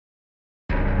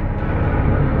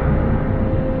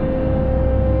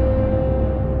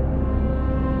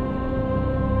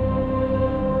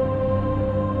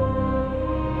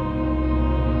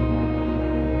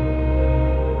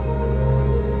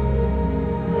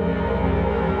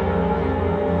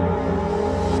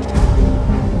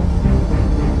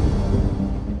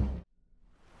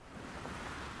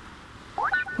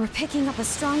We're picking up a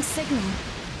strong signal.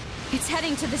 It's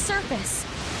heading to the surface.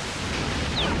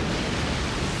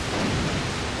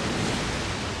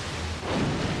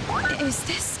 Is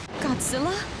this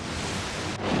Godzilla?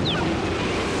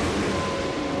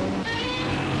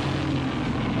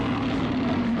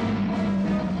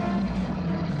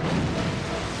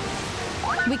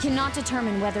 We cannot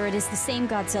determine whether it is the same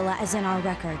Godzilla as in our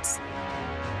records.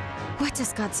 What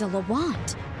does Godzilla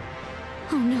want?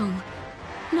 Oh no,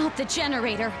 not the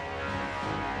generator.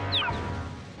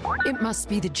 It must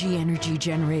be the G-energy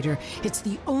generator. It's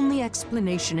the only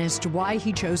explanation as to why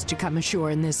he chose to come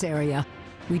ashore in this area.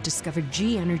 We discovered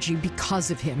G-energy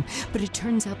because of him, but it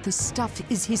turns out the stuff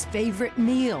is his favorite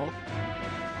meal.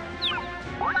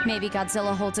 Maybe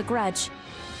Godzilla holds a grudge.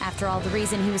 After all, the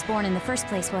reason he was born in the first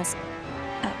place was...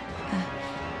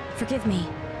 forgive me.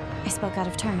 I spoke out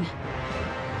of turn.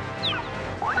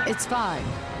 It's fine.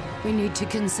 We need to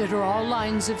consider all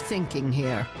lines of thinking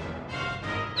here.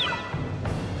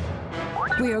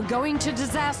 We are going to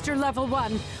disaster level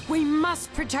 1. We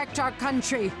must protect our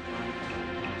country.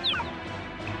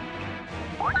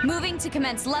 Moving to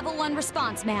commence level 1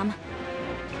 response, ma'am.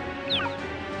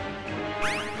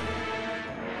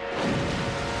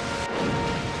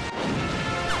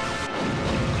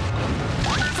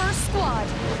 First squad,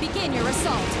 begin your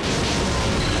assault.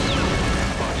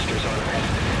 Monsters on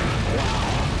Earth. Wow.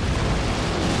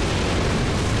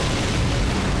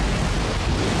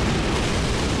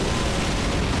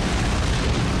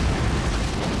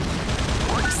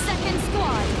 Second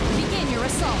squad, begin your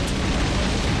assault.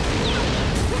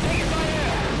 Take it by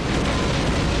air.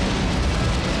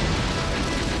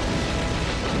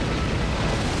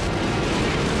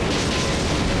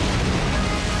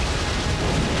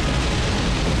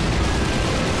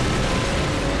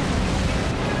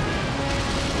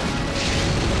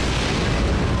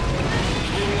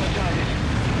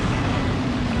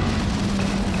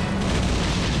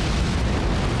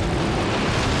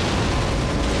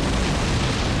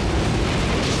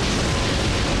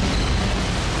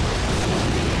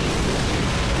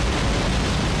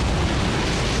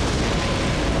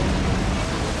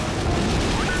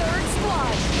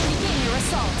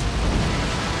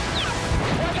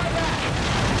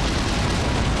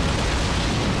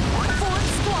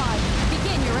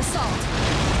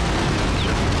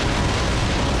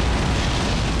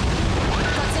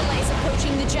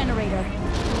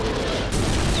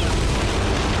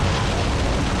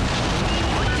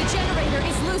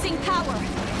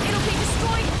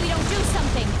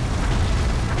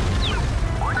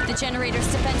 The generator's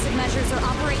defensive measures are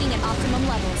operating at optimum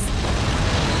levels.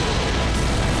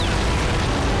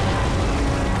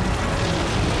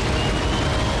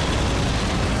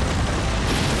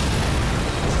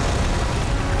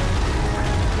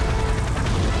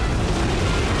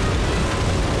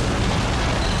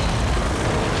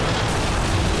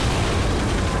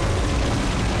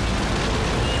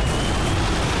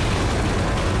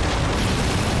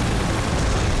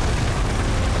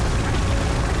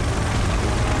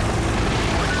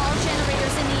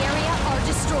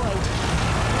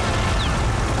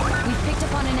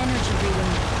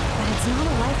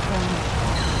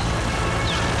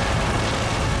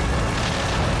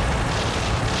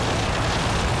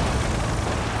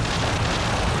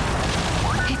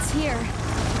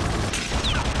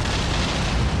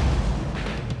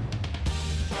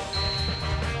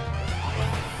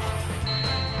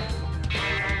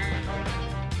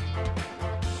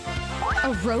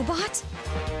 A robot?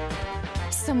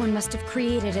 Someone must have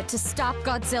created it to stop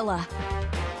Godzilla.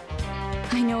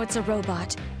 I know it's a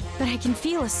robot, but I can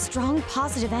feel a strong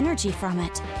positive energy from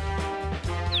it.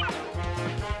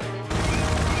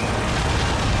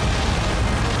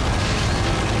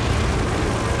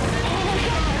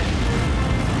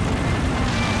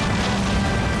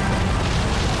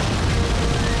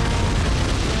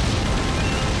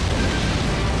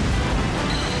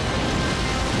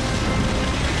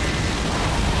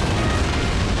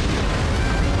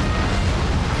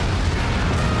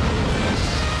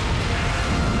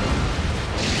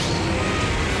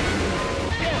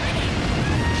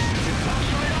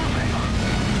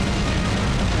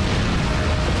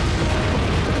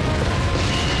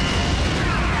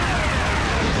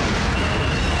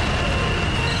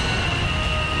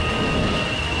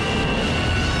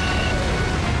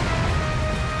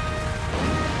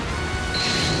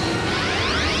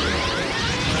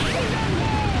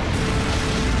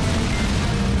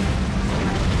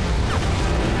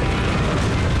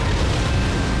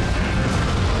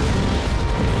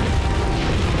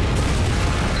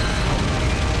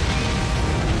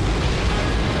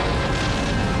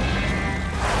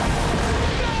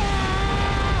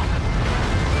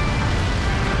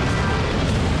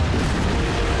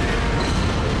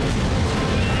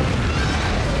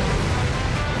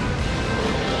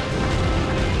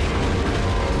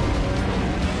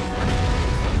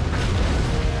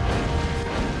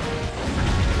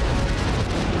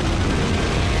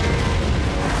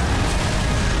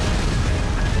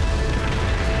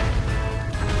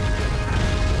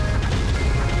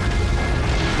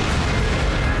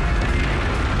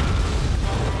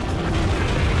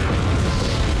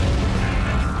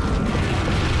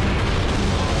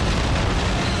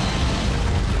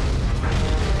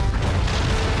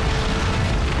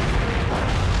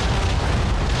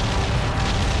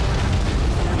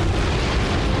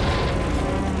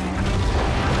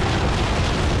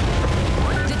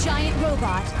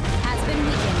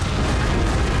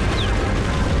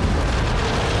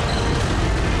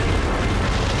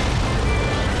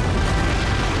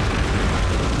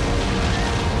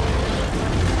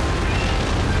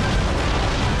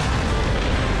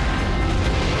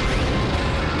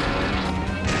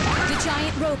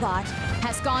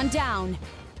 has gone down.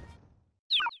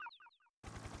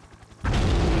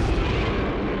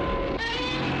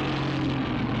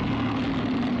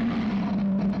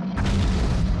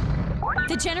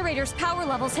 The generator's power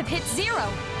levels have hit 0.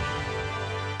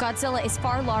 Godzilla is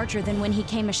far larger than when he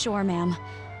came ashore, ma'am.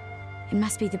 It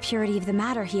must be the purity of the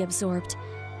matter he absorbed.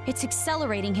 It's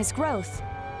accelerating his growth.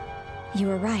 You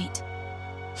were right.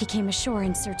 He came ashore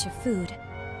in search of food.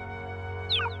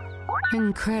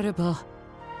 Incredible.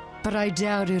 But I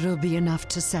doubt it'll be enough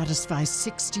to satisfy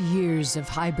 60 years of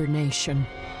hibernation.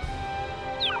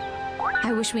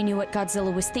 I wish we knew what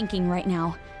Godzilla was thinking right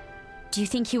now. Do you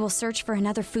think he will search for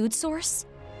another food source?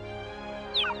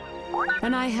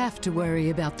 And I have to worry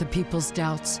about the people's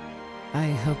doubts. I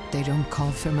hope they don't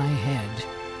call for my head.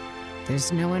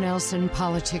 There's no one else in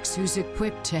politics who's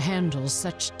equipped to handle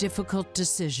such difficult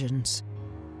decisions.